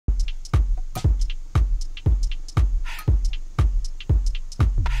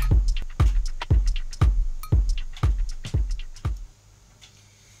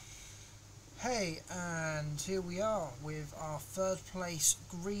here we are with our third place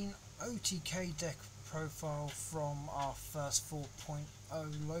green OTK deck profile from our first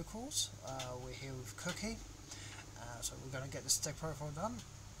 4.0 locals. We're here with Cookie, so we're going to get this deck profile done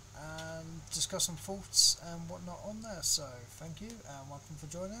and discuss some thoughts and whatnot on there. So thank you and welcome for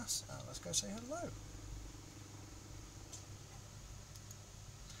joining us. Let's go say hello.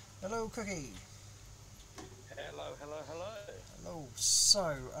 Hello, Cookie. Hello, hello, hello. Hello.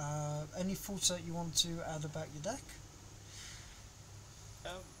 So, any thoughts that you want to add about your deck?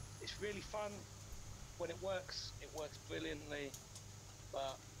 It's really fun. When it works brilliantly.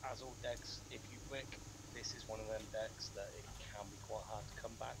 But as all decks, if you brick, this is one of them decks that it can be quite hard to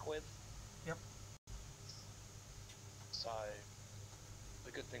come back with. Yep. So,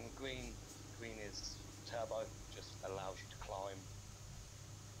 the good thing with green is turbo, just allows you to climb.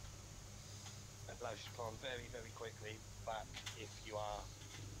 It allows you to climb very, very quickly back if you are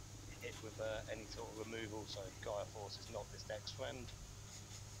hit with any sort of removal. So Gaia Force is not this deck's friend.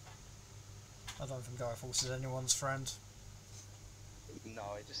 I don't think Gaia Force is anyone's friend.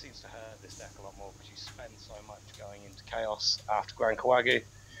 No, it just seems to hurt this deck a lot more because you spend so much going into Chaos after Grand Kawagu.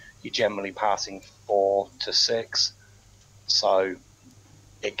 You're generally passing 4 to 6, so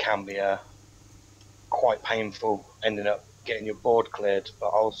it can be quite painful ending up getting your board cleared. But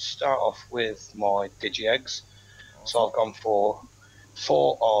I'll start off with my digi-eggs. So I've gone for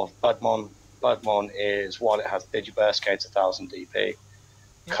 4 of Budmon. Budmon is, while it has Digiburst, gains 1000 DP,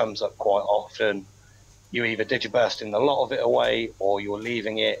 comes up quite often. You're either digibursting a lot of it away, or you're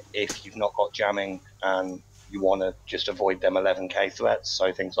leaving it if you've not got jamming and you want to just avoid them 11k threats.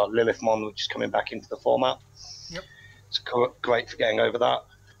 So things like Lilithmon, which is coming back into the format. Yep. It's great for getting over that.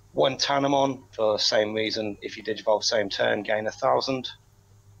 1 Tanamon, for the same reason, if you digivolve same turn, gain 1000.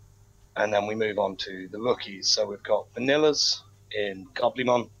 And then we move on to the rookies. So we've got Vanillas in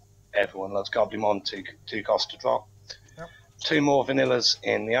Goblimon. Everyone loves Goblimon, 2 cost to drop. Yep. 2 more Vanillas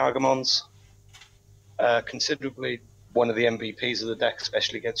in the Argamons. Considerably, one of the MVPs of the deck,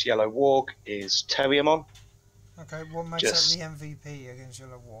 especially against Yellow Warg, is Terriermon. Okay, what makes up the MVP against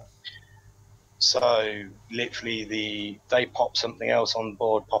Yellow Warg? So, literally, they pop something else on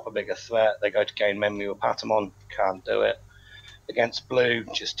board, pop a bigger threat, they go to gain memory with Patamon, can't do it. Against Blue,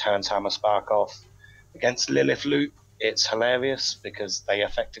 just turns Hammer Spark off. Against Lilith Loop, it's hilarious because they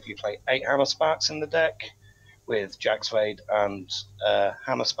effectively play 8 Hammer Sparks in the deck with Jax Raid and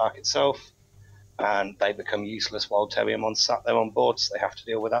Hammer Spark itself. And they become useless while Terriermon sat there on board, so they have to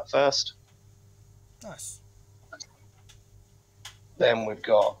deal with that first. Nice. Then we've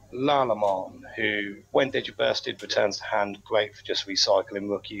got Lalamon, who, when Digibursted, returns to hand, great for just recycling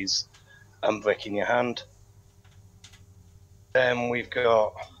rookies and bricking your hand. Then we've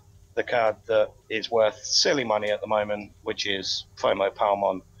got the card that is worth silly money at the moment, which is Promo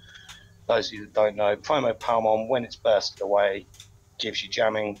Palmon. Those of you that don't know, Promo Palmon, when it's bursted away, gives you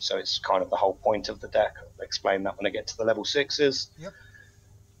jamming, so it's kind of the whole point of the deck. I'll explain that when I get to the level 6s. Yep.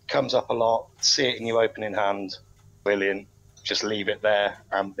 Comes up a lot, see it in your opening hand, brilliant. Just leave it there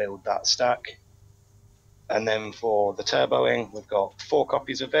and build that stack. And then for the turboing, we've got 4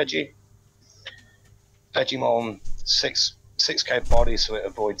 copies of Veggie. Vegemon, 6k body, so it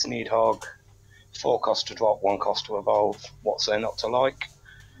avoids Needhog. 4 cost to drop, 1 cost to evolve. What's there not to like?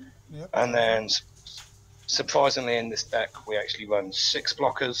 Yep. And then, surprisingly, in this deck, we actually run 6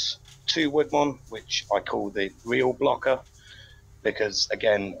 blockers, 2 Woodmon, which I call the real blocker, because,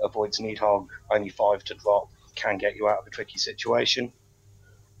 again, avoids Needhog, only 5 to drop, can get you out of a tricky situation.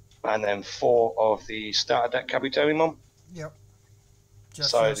 And then 4 of the starter deck Kabuterimon. Yep.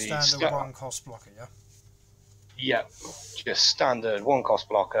 Just so a standard 1 cost blocker, yeah? Yep, just standard 1 cost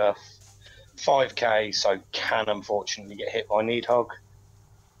blocker, 5k, so can unfortunately get hit by Needhog.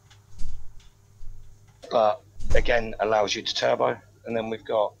 But again, allows you to turbo. And then we've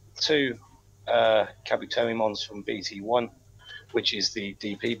got 2 Kabuterimons from BT1, which is the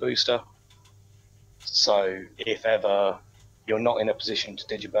DP booster. So if ever you're not in a position to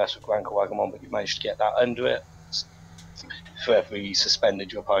digiburst with Grand Kawagamon, but you've managed to get that under it, for every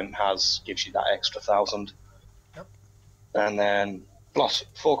suspended your opponent has, gives you that extra 1000. Yep. And then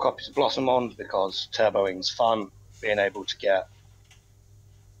 4 copies of Blossomon, because turboing's fun, being able to get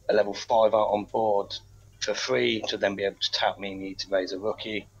a level 5 out on board for free to then be able to tap me need to raise a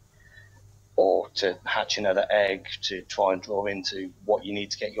rookie, or to hatch another egg to try and draw into what you need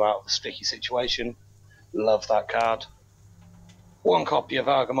to get you out of a sticky situation. Love that card. 1 copy of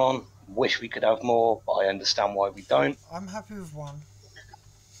Argamon. Wish we could have more, but I understand why we don't. I'm happy with 1.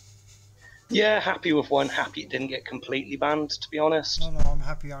 Yeah, happy with 1. Happy it didn't get completely banned, to be honest. No, I'm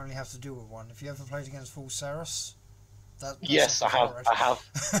happy I only have to deal with 1. If you ever played against Full Ceres, That's Yes, I have.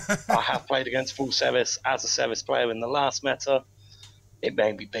 I have played against full Ceres as a Ceres player in the last meta. It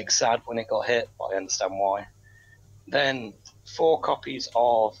made me big sad when it got hit, but I understand why. Then 4 copies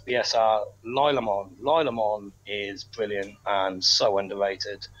of the SR Lilamon. Lilamon is brilliant and so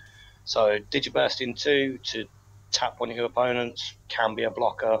underrated. So Digiburst in 2 to tap one of your opponents, can be a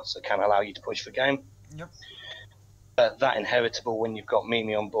blocker, so can allow you to push for game. Yep. But that inheritable when you've got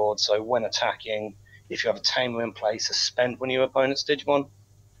Mimi on board, so when attacking, if you have a Tamer in play, suspend one of your opponent's Digimon,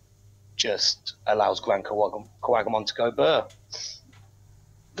 just allows Gran Coagamon to go burr.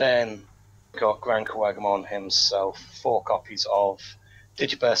 Then got Gran Coagamon himself, 4 copies of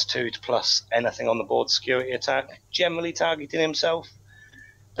Digiburst 2 to plus anything on the board security attack, generally targeting himself.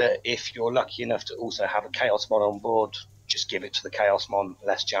 But if you're lucky enough to also have a Chaosmon on board, just give it to the Chaosmon,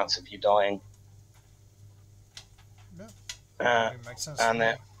 less chance of you dying. Yeah. Makes sense. And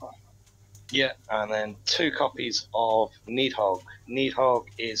then, yeah, and then 2 copies of Needhog. Needhog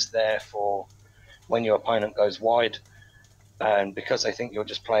is there for when your opponent goes wide, and because they think you're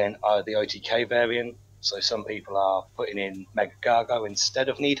just playing the OTK variant, so some people are putting in Mega Gargo instead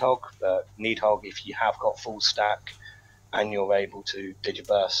of Needhog, but Needhog, if you have got full stack and you're able to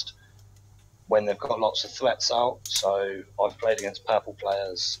Digiburst when they've got lots of threats out. So I've played against purple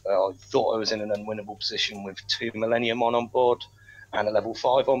players. I thought I was in an unwinnable position with 2 Millenniumon on board and a level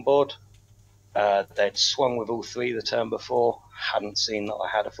 5 on board. They'd swung with all 3 the turn before, hadn't seen that I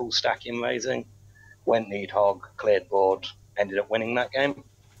had a full stack in raising, went Needhog, cleared board, ended up winning that game.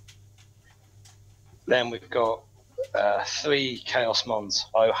 Then we've got 3 Chaosmons.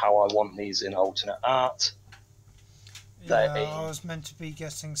 Oh, how I want these in alternate art. Yeah, I was meant to be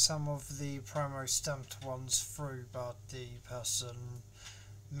getting some of the promo stamped ones through, but the person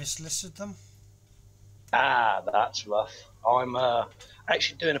mislisted them. Ah, that's rough. I'm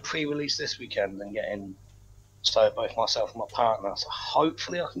actually doing a pre-release this weekend and getting, so both myself and my partner, so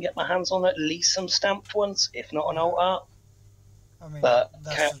hopefully I can get my hands on at least some stamped ones, if not an alt art. I mean, but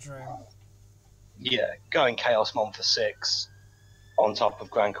that's the dream. Yeah, going Chaosmon for 6 on top of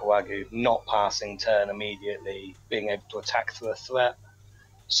Gran Kawagu, not passing turn immediately, being able to attack through a threat.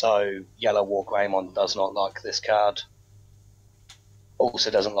 So Yellow War Greymon does not like this card. Also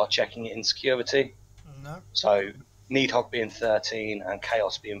doesn't like checking it in security. No. So Needhog being 13 and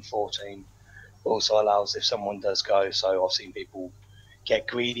Chaos being 14 also allows if someone does go. So I've seen people get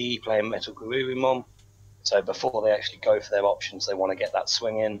greedy playing Metal Garurumon. So before they actually go for their options, they want to get that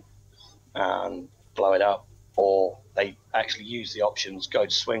swing in and blow it up. Or they actually use the options, go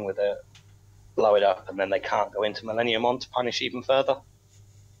to swing with it, blow it up, and then they can't go into Millenniumon to punish even further.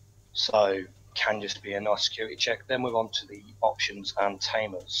 So can just be a nice security check. Then we're on to the options and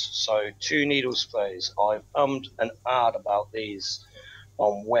tamers. So 2 needle sprays. I've and ahed about these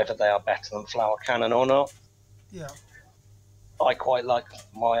on whether they are better than Flower Cannon or not. Yeah. I quite like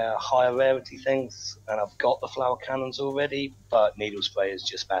my higher rarity things, and I've got the Flower Cannons already, but needle spray is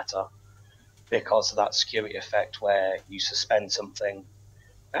just better because of that security effect where you suspend something,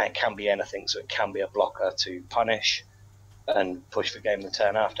 and it can be anything, so it can be a blocker to punish and push for game the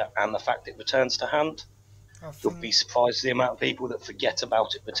turn after, and the fact it returns to hand. You'll be surprised the amount of people that forget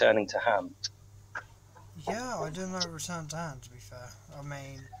about it returning to hand. Yeah, I didn't know it returned to hand, to be fair. I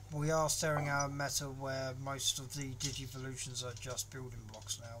mean, we are staring at a meta where most of the Digivolutions are just building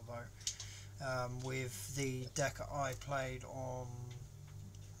blocks now, though. With the deck I played on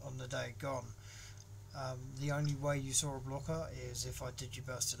the day gone, the only way you saw a blocker is if I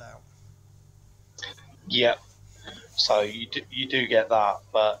Digiburst it out. Yeah, so you do get that,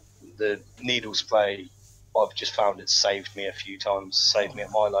 but the needle spray, I've just found it saved me a few times, saved me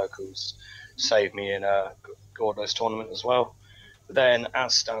at my locals, saved me in a Gordo's tournament as well. But then,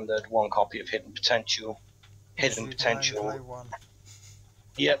 as standard, 1 copy of Hidden Potential. Hidden Potential.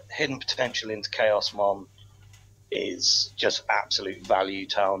 Yep, Hidden Potential into Chaosmon is just absolute value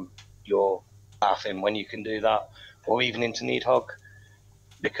town. You're laughing when you can do that, or even into Needhog,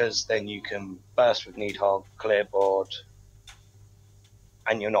 because then you can burst with Needhog, clear board,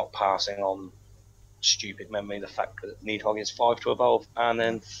 and you're not passing on stupid memory the fact that Needhog is 5 to evolve, and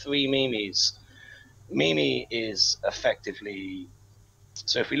then 3 Mimis. Mimi is effectively,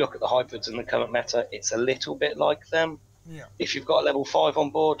 so if we look at the hybrids in the current meta, it's a little bit like them. Yeah. If you've got a level 5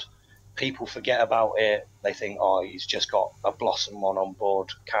 on board, people forget about it. They think, oh, he's just got a Blossomon on board,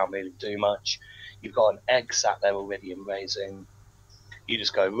 can't really do much. You've got an egg sat there already in raising. You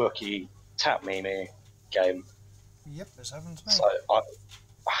just go rookie, tap Mimi, game. Yep, it's happened to me. So I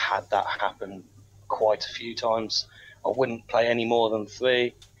had that happen quite a few times. I wouldn't play any more than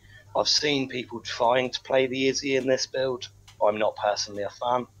 3. I've seen people trying to play the Izzy in this build. I'm not personally a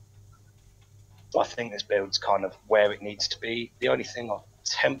fan. I think this build's kind of where it needs to be. The only thing I'm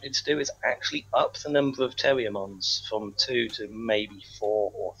tempted to do is actually up the number of Terriermons from 2 to maybe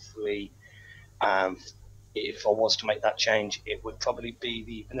 4 or 3. If I was to make that change, it would probably be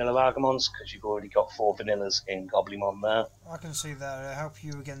the vanilla Argamons, because you've already got 4 vanillas in Goblimon there. I can see that. It'll help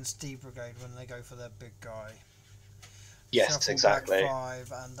you against D Brigade when they go for their big guy. Yes, Shuffle exactly. back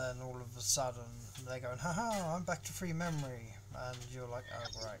 5, and then all of a sudden they're going, haha, I'm back to free memory. And you're like,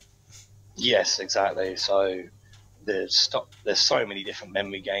 oh, right. Yes, exactly. So there's so many different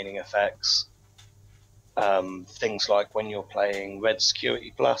memory gaining effects. Things like when you're playing Red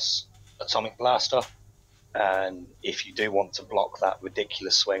Security Plus, Atomic Blaster, and if you do want to block that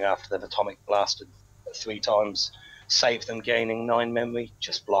ridiculous swing after they've Atomic Blasted 3 times, save them gaining 9 memory,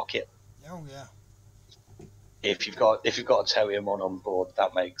 just block it. Oh, yeah. If you've got a Terriermon on board,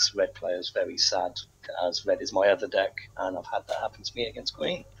 that makes red players very sad, as red is my other deck, and I've had that happen to me against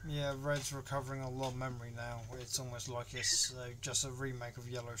green. Yeah, red's recovering a lot of memory now. It's almost like it's just a remake of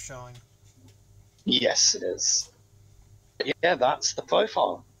Yellow Shine. Yes, it is. Yeah, that's the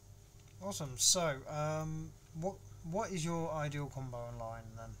profile. Awesome. So, what is your ideal combo line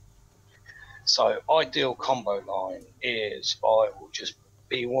then? So, ideal combo line is, I will just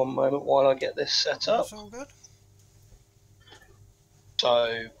be one moment while I get this set up. That's all good.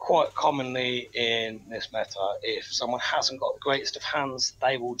 So, quite commonly in this meta, if someone hasn't got the greatest of hands,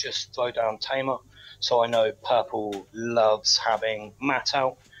 they will just throw down Tamer. So I know purple loves having Matt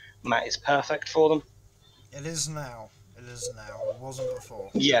out. Matt is perfect for them. It is now. It is now. It wasn't before.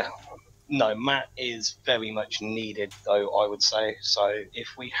 Yeah. No, Matt is very much needed, though, I would say. So if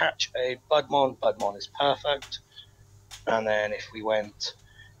we hatch a Budmon, Budmon is perfect. And then if we went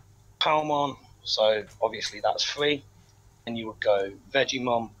Palmon, so obviously that's free. And you would go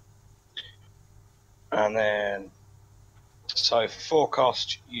Vegemon. And then, so for 4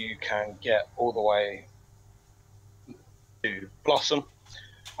 cost, you can get all the way to Blossom.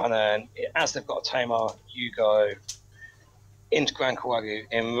 And then, as they've got a Tamer, you go into Grand Kawagu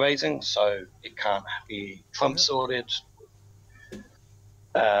in raising, so it can't be trump sorted.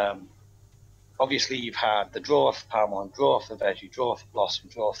 Obviously, you've had the draw off the Palmon, draw off the Veggie, draw off the Blossom,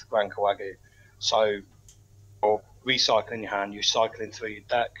 draw off the Grand Kawagu. So, you're recycling your hand, you're cycling through your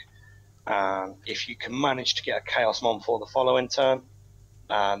deck. And if you can manage to get a Chaos Mon for the following turn,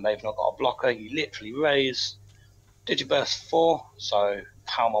 and they've not got a blocker, you literally raise, Digiburst 4, so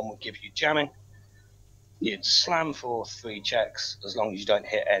Palmon will give you jamming. You'd slam for 3 checks, as long as you don't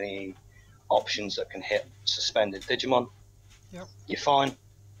hit any options that can hit suspended Digimon. Yep. You're fine.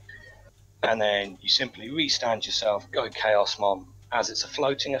 And then you simply restand yourself, go Chaos Mon. As it's a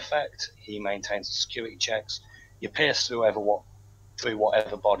floating effect, he maintains the security checks. You pierce through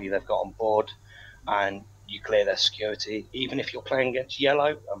whatever body they've got on board, and you clear their security. Even if you're playing against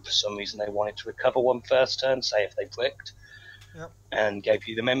yellow, and for some reason they wanted to recover one first turn, say if they bricked, and gave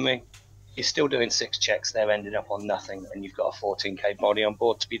you the memory, you're still doing 6 checks, they're ending up on nothing, and you've got a 14k body on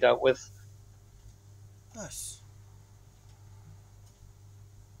board to be dealt with. Nice.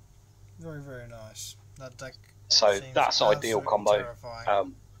 Very, very nice. That deck. So that's ideal combo.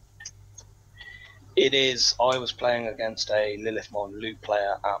 It is. I was playing against a Lilithmon loot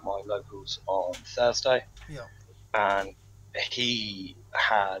player at my locals on Thursday. Yeah. And he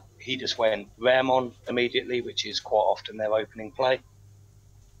just went Raremon immediately, which is quite often their opening play.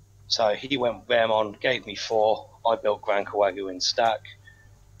 So he went Raremon, gave me 4. I built Grand Kawagu in stack.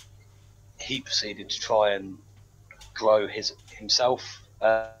 He proceeded to try and grow himself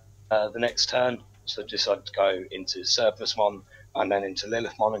the next turn. So decided to go into Cerberusmon and then into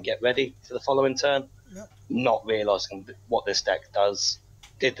Lilithmon and get ready for the following turn. Yep. Not realising what this deck does.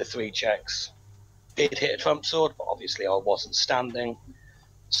 Did the 3 checks. Did hit a Trump Sword, but obviously I wasn't standing.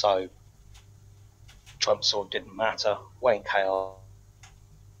 So Trump Sword didn't matter. Went Chaos,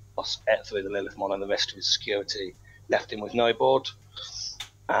 ate through the Lilithmon and the rest of his security. Left him with no board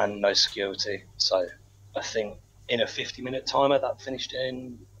and no security. So I think in a 50-minute timer, that finished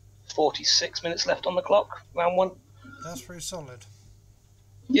in 46 minutes left on the clock, round 1. That's pretty solid.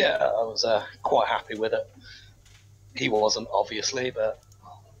 Yeah, I was quite happy with it. He wasn't, obviously, but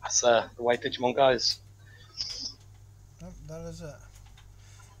that's the way Digimon goes. Yep, that is it.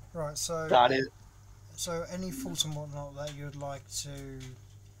 Right, so That is. So any thoughts and whatnot that you'd like to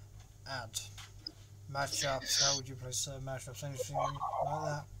add? Matchups, how would you place matchups, anything like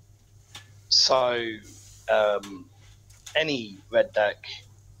that? So, any red deck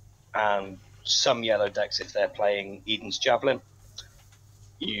and some yellow decks, if they're playing Eden's Javelin,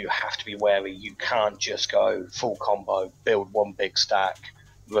 you have to be wary. You can't just go full combo, build one big stack,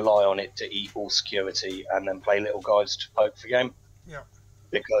 rely on it to eat all security, and then play little guys to poke for game. Yeah.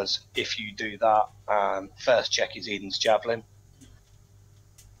 because if you do that and first check is Eden's Javelin,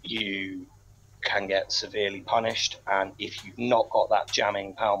 you can get severely punished. And if you've not got that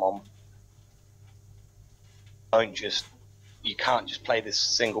jamming Palmon, you can't just play this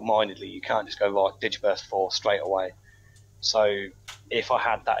single-mindedly. You can't just go, right, Digiburst 4 straight away. So if I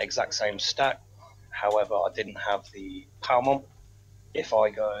had that exact same stack, however, I didn't have the Palmon, if I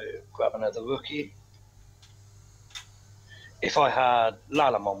go grab another rookie, if I had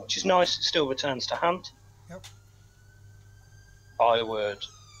Lalamon, which is nice, it still returns to hand. Yep. I would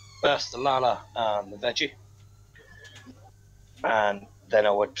burst the Lala and the Veggie, and then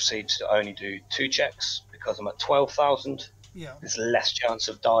I would proceed to only do 2 checks because I'm at 12,000. Yeah. There's less chance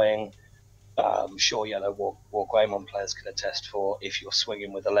of dying. Sure, Yellow War Greymon players can attest for if you're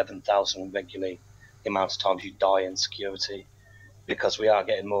swinging with 11,000 regularly, the amount of times you die in security, because we are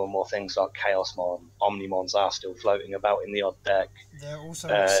getting more and more things like Chaosmon, Omnimons are still floating about in the odd deck. They're also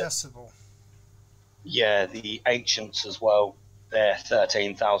accessible. Yeah, the Ancients as well, they're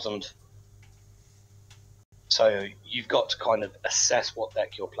 13,000. So you've got to kind of assess what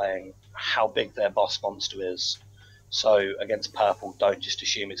deck you're playing, how big their boss monster is. So against purple, don't just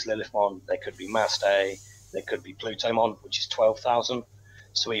assume it's Lilithmon. There could be Maste, there could be Plutomon, which is 12,000.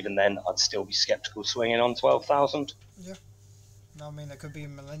 So even then, I'd still be skeptical swinging on 12,000. Yeah. No, I mean, there could be a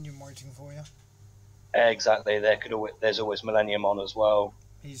Millennium waiting for you. Exactly. There's always Millennium on as well.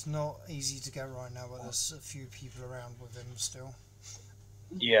 He's not easy to get right now, but there's a few people around with him still.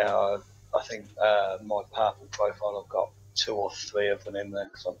 Yeah, I think my purple profile, I've got 2 or 3 of them in there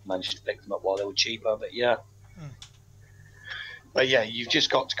because I've managed to pick them up while they were cheaper. But yeah. But yeah, you've just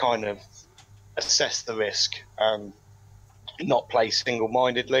got to kind of assess the risk and not play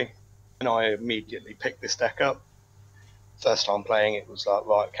single-mindedly. And I immediately picked this deck up. First time playing it was like,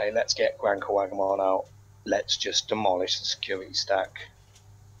 right, okay, let's get Grand Kawagamon out. Let's just demolish the security stack.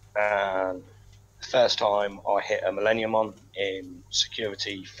 And the first time I hit a Millenniumon in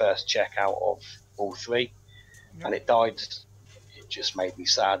security first check out of all 3, and it died. It just made me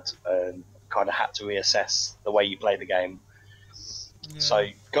sad and kind of had to reassess the way you play the game. Yeah. So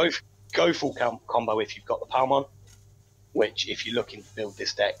go full combo if you've got the Palmon, which if you're looking to build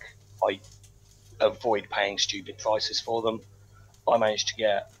this deck, I avoid paying stupid prices for them. I managed to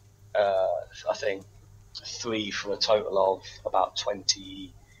get, I think, 3 for a total of about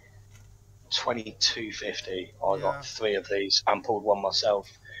 22.50. I got 3 of these and pulled one myself,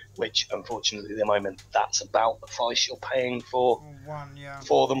 which unfortunately at the moment that's about the price you're paying for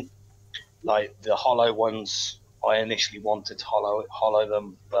them. Like the hollow ones, I initially wanted to hollow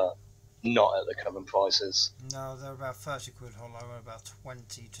them, but not at the current prices. No, they're about 30 quid hollow, about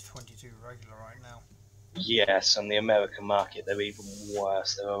 20 to 22 regular right now. Yes, and the American market, they're even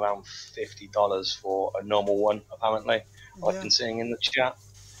worse. They're around $50 for a normal one, apparently. I've been seeing in the chat.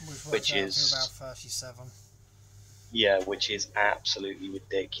 Which is about 37. Yeah, which is absolutely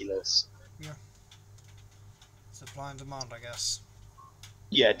ridiculous. Yeah. Supply and demand, I guess.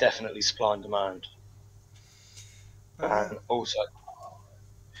 Yeah, definitely supply and demand. And also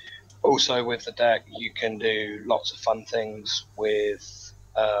with the deck, you can do lots of fun things with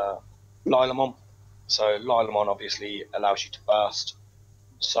Lilamon. So Lilamon obviously allows you to burst.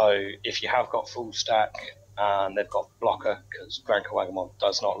 So if you have got full stack and they've got blocker, because Grand Kawagamon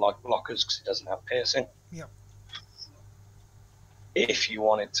does not like blockers because it doesn't have piercing. Yep. If you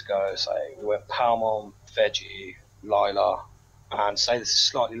wanted to go, say, we went Palmon, Veggie, Lila, and say this is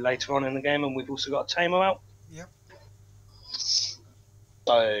slightly later on in the game and we've also got a Tamer out. Yep.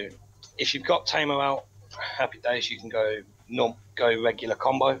 So if you've got Tamer out, happy days, you can go regular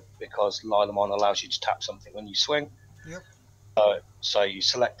combo because Lilamon allows you to tap something when you swing. Yep. So you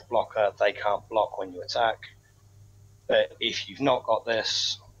select the blocker, they can't block when you attack. But if you've not got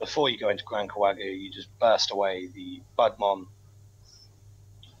this, before you go into Grand Kawagu, you just burst away the Budmon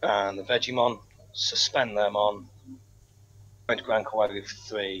and the Vegemon, suspend them on, go into Grand Kawagu for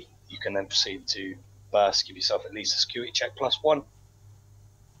 3, you can then proceed to burst, give yourself at least a security check +1.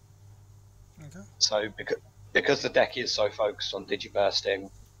 Okay. So because the deck is so focused on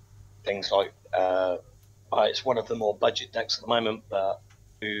digibursting, things like it's one of the more budget decks at the moment, but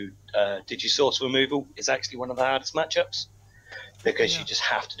Digisource removal is actually one of the hardest matchups because you just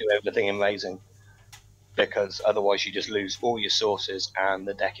have to do everything in raising, because otherwise you just lose all your sources and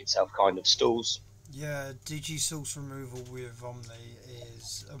the deck itself kind of stalls. Yeah, Digisource removal with Omni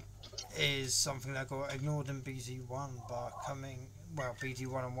is something that got ignored in BT1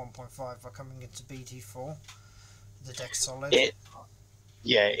 BT1 and 1.5 are coming into BT4. The deck's solid.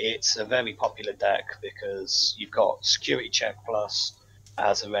 It's a very popular deck because you've got Security Check Plus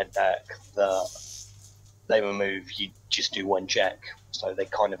as a red deck that they remove, you just do one check. So they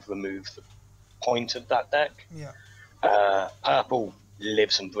kind of remove the point of that deck. Yeah. Purple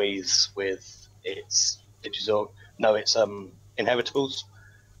lives and breathes with its digital. No, it's inheritables.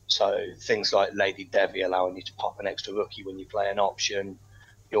 So things like Lady Devi allowing you to pop an extra rookie when you play an option,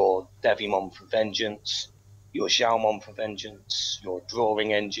 your Devimon for Vengeance, your Xiaomon for Vengeance, your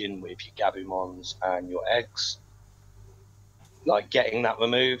drawing engine with your Gabumons and your eggs. Like getting that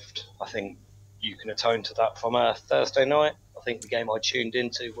removed, I think you can atone to that from a Thursday night. I think the game I tuned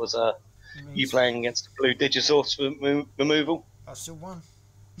into was Me you too. playing against the blue Digisource removal. I still won.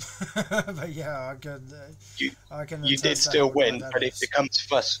 But yeah, You I can you did attest to how still annoying win, that but is.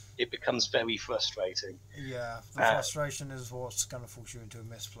 it becomes very frustrating. Yeah, the Uh, frustration is what's going to force you into a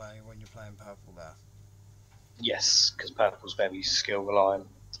misplay when you're playing purple there. yes, because purple's very skill reliant.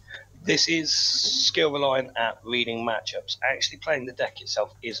 This is skill reliant at reading matchups. Actually, playing the deck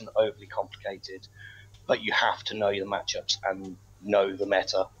itself isn't overly complicated, but you have to know the matchups and know the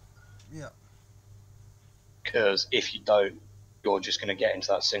meta. Yeah. Because if you don't, you're just going to get into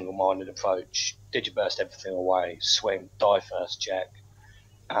that single-minded approach, digiburst everything away, swing, die first check,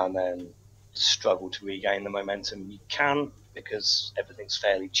 and then struggle to regain the momentum. You can, because everything's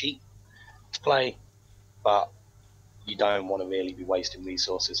fairly cheap to play, but you don't want to really be wasting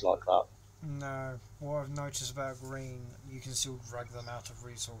resources like that. No, what I've noticed about green, you can still drag them out of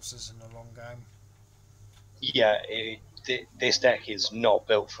resources in a long game. Yeah, this deck is not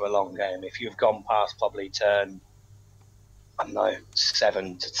built for a long game. If you've gone past probably turn, I don't know,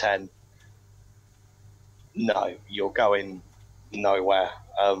 7 to 10, no, you're going nowhere.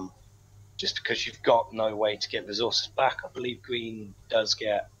 Just because you've got no way to get resources back. I believe green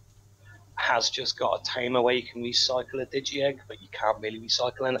has just got a tamer where you can recycle a digi egg, but you can't really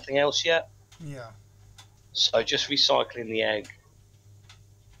recycle anything else yet. Yeah. So just recycling the egg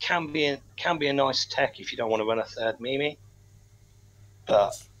can be a nice tech if you don't want to run a third Mimi,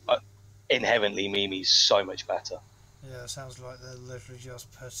 but Yes. inherently Mimi's so much better. Yeah, it sounds like they're literally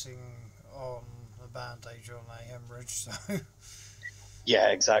just putting on a bandage on a hemorrhage, so. Yeah,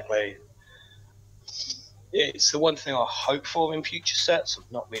 exactly. It's the one thing I hope for in future sets.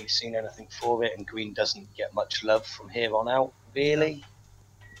 I've not really seen anything for it, and green doesn't get much love from here on out, Yeah. really.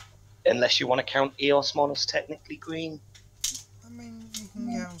 Unless you want to count Eosmon as technically green. I mean, you can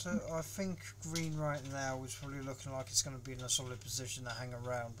count it. I think green right now is probably looking like it's going to be in a solid position to hang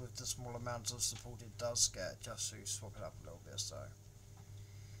around with the small amounts of support it does get, just to swap it up a little bit, so.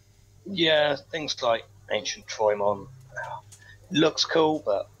 Yeah, things like Ancient Troymon looks cool,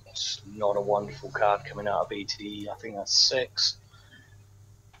 but it's not a wonderful card coming out of BT. I think that's 6.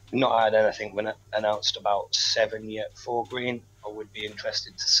 Not had anything been announced about 7 yet for green. I would be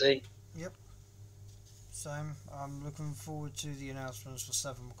interested to see. Yep. Same. I'm looking forward to the announcements for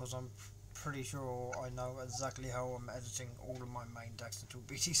 7 because I'm pretty sure I know exactly how I'm editing all of my main decks until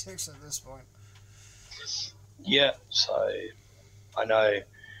BT6 at this point. Yeah, so I know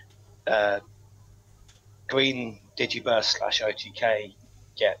uh, green Digiburst / OTK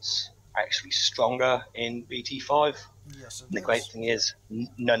gets actually stronger in BT5. Yes, And it the great is. thing is,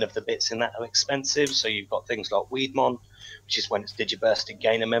 none of the bits in that are expensive. So you've got things like Weedmon, which is when it's Digibursted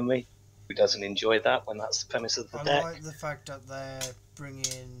Gainer Memory. Who doesn't enjoy that when that's the premise of the I deck? like the fact that they're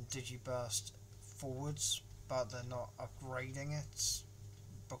bringing Digiburst forwards, but they're not upgrading it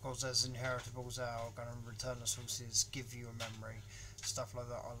because there's inheritables that are going to return the sources, give you a memory, stuff like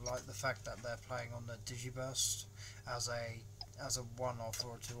that. I like the fact that they're playing on the Digiburst as a one-off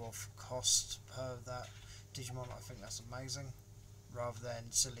or a two-off cost per that Digimon. I think that's amazing, rather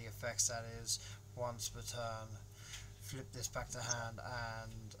than silly effects that is once per turn, flip this back to hand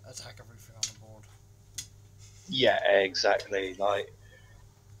and attack everything on the board. Yeah, exactly. Like,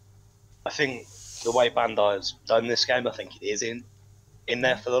 I think the way Bandai has done this game, I think it is in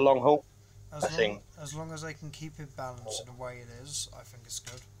there Yeah, for the long haul. I think, as long as they can keep it balanced in the way it is, I think it's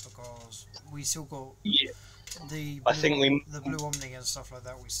good because we still got yeah, the I think we, blue Omni and stuff like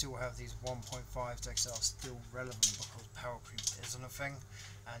that. We still have these 1.5 decks that are still relevant because power creep isn't a thing,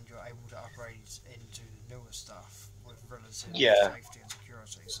 and you're able to upgrade into the newer stuff with relative yeah, safety and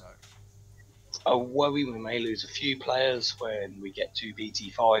security. So I worry we may lose a few players when we get to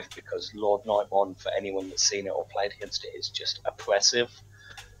BT5 because Lord Nightmon, for anyone that's seen it or played against it, is just oppressive.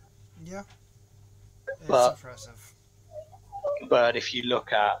 yeah, it's But impressive. if you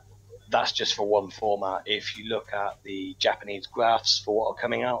look at that's just for one format. If you look at the Japanese graphs for what are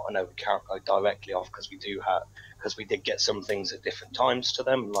coming out, I know we can't go directly off because we did get some things at different times to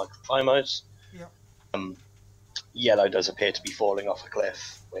them, like the promos. Yeah, Um, Yellow does appear to be falling off a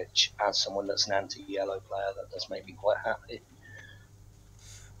cliff, which, as someone that's an anti-yellow player, that does make me quite happy.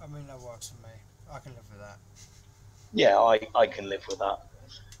 I mean that works for me. I can live with that. Yeah, I can live with that.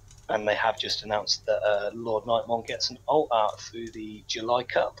 And they have just announced that Lord Nightmon gets an alt art through the July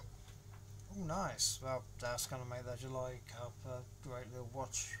Cup. Oh, nice. Well, that's going to make that July Cup a great little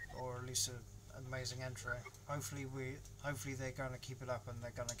watch, or at least an amazing entry. Hopefully they're going to keep it up, and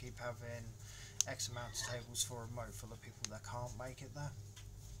they're going to keep having X amount of tables for remote for the people that can't make it there.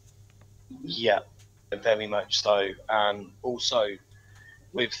 Yeah, very much so. And also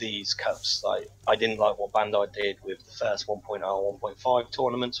with these cups, like I didn't like what Bandai did with the first 1.0 and 1.5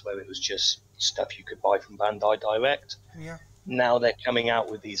 tournaments, where it was just stuff you could buy from Bandai Direct. Yeah. Now they're coming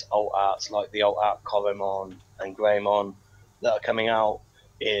out with these alt arts, like the alt art Koromon and Greymon, that are coming out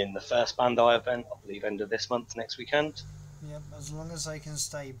in the first Bandai event, I believe, end of this month, next weekend. Yep. As long as they can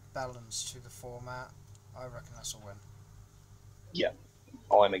stay balanced to the format, I reckon that's a win. Yeah,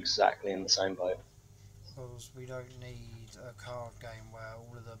 I'm exactly in the same boat. Because we don't need a card game where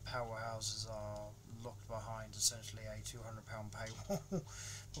all of the powerhouses are locked behind essentially a £200 paywall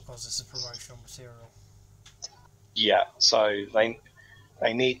because it's a promotional material. Yeah, so they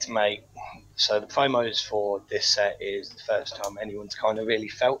need to make, so the promos for this set is the first time anyone's kind of really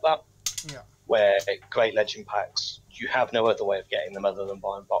felt that. Yeah. Where Great Legend packs, you have no other way of getting them other than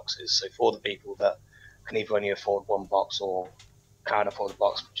buying boxes. So for the people that can either only afford one box or can't afford a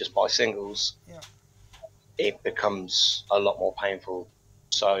box but just buy singles, Yeah. it becomes a lot more painful.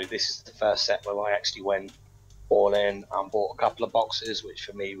 So this is the first set where I actually went all in and bought a couple of boxes, which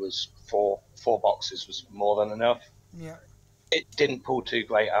for me was four boxes was more than enough. Yeah. It didn't pull too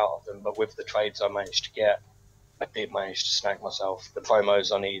great out of them, but with the trades I managed to get, I did manage to snag myself the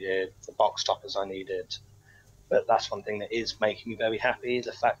promos I needed, the box toppers I needed. But that's one thing that is making me very happy,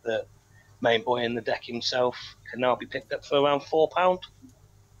 the fact that Main Boy in the deck himself can now be picked up for around £4.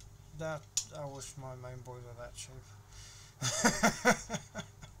 That I wish my main boys were that cheap.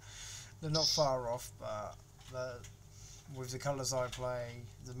 They're not far off, but with the colours I play,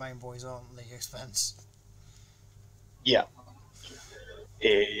 the main boys aren't the expense. Yeah,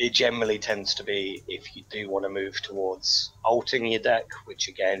 it generally tends to be if you do want to move towards alting your deck, which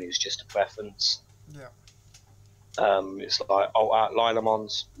again is just a preference. Yeah. It's like alt art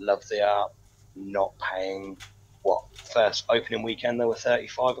Lilamons, love the art, not paying what first opening weekend they were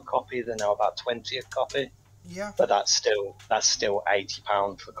 35 a copy, they're now about 20 a copy. Yeah. But that's still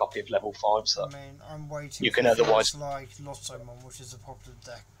 £80 for a copy of level 5. So I mean, I'm waiting you for can otherwise, things like Lottomon, which is a popular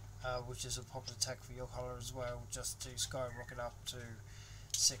deck, which is a popular tech for your colour as well, just to skyrocket up to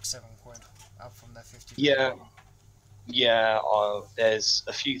 £6-7 up from their 50. yeah, yeah. There's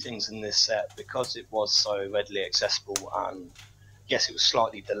a few things in this set because it was so readily accessible, and yes, it was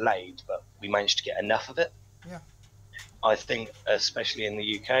slightly delayed, but we managed to get enough of it. Yeah. I think, especially in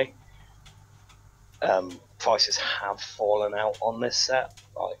the UK, prices have fallen out on this set.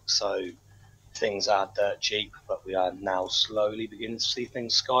 Like, so things are dirt cheap, but we are now slowly beginning to see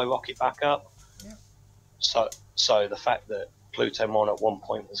things skyrocket back up. Yeah. So the fact that Plutomon at one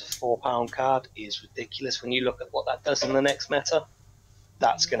point was a £4 card is ridiculous when you look at what that does in the next meta.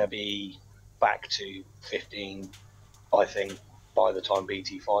 That's going to be back to 15, I think, by the time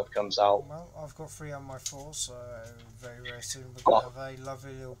BT5 comes out. Well, I've got 3 on my 4, so very, very soon we're going to have a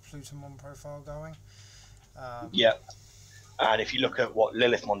lovely little Plutomon profile going. Yeah. And if you look at what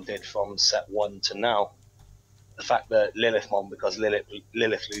Lilithmon did from set 1 to now, the fact that Lilithmon, because Lilith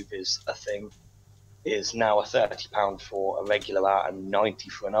Loop is a thing, is now a £30 for a regular art and 90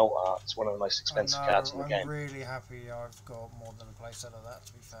 for an alt art. It's one of the most expensive cards in the game. I'm really happy I've got more than a playset of that,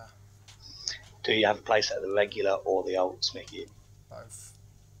 to be fair. Do you have a playset of the regular or the alts, Mickey? Both.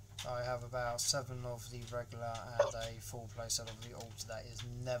 I have about 7 of the regular and a full playset of the alt that is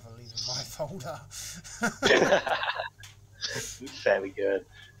never leaving my folder. Very good.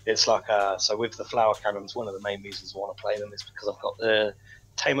 It's like so with the flower cannons, one of the main reasons I want to play them is because I've got the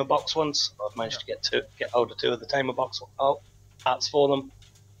Tamer box ones. I've managed to get hold of 2 of the Tamer box arts for them,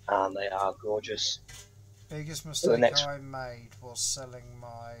 and they are gorgeous. Biggest mistake I made was selling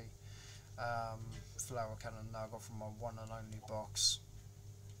my flower cannon that I got from my one and only box.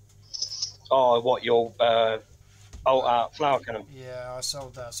 Oh, what, your alt art flower cannon? Yeah, I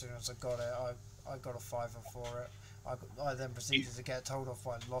sold that as soon as I got it. I got a £5 for it. I then proceeded to get told off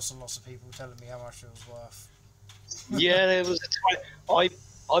by lots and lots of people telling me how much it was worth. Yeah, there was I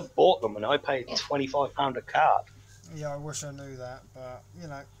bought them and I paid £25 a card. Yeah, I wish I knew that, but you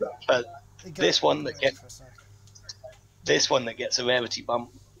know. But this one that gets a rarity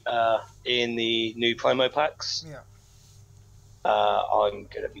bump in the new promo packs. Yeah. I'm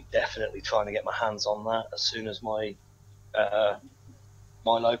going to be definitely trying to get my hands on that as soon as my my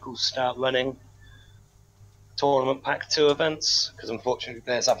locals start running. Tournament Pack 2 events, because unfortunately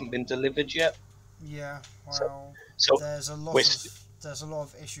theirs haven't been delivered yet. Yeah, So, well, so there's a lot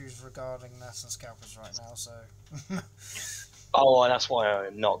of issues regarding that and scalpers right now. So. oh, and that's why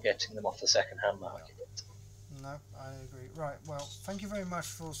I'm not getting them off the second-hand market. No, I agree. Right, well, thank you very much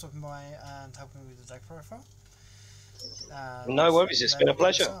for stopping by and helping me with the deck profile. And No worries, it's been a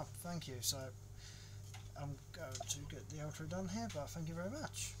pleasure. Thank you. So I'm going to get the outro done here, but thank you very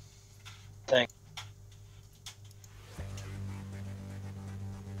much. Thanks.